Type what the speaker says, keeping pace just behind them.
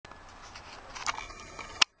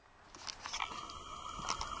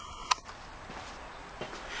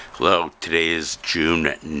Hello, today is June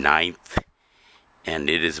 9th, and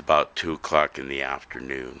it is about 2 o'clock in the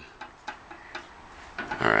afternoon.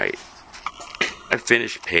 Alright, I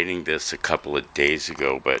finished painting this a couple of days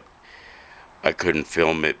ago, but I couldn't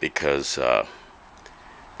film it because the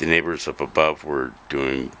neighbors up above were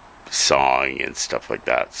doing sawing and stuff like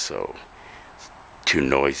that, so it's too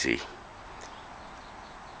noisy.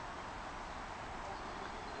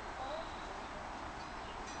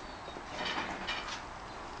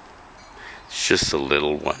 It's just a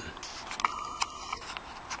little one.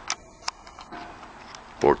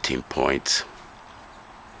 14 points.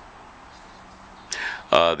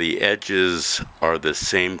 The edges are the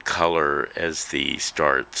same color as the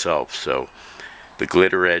star itself, so the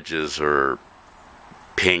glitter edges are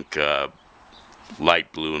pink,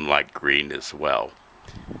 light blue, and light green as well.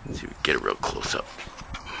 Let's see if we can get a real close up.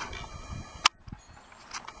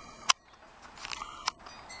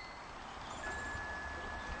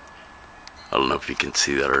 I don't know if you can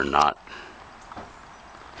see that or not.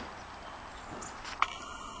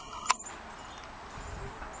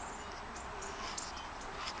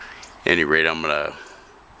 At any rate, I'm gonna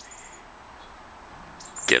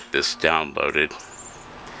get this downloaded.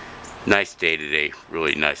 Nice day today,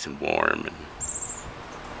 really nice and warm. And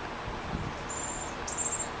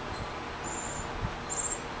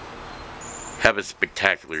have a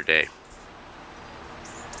spectacular day.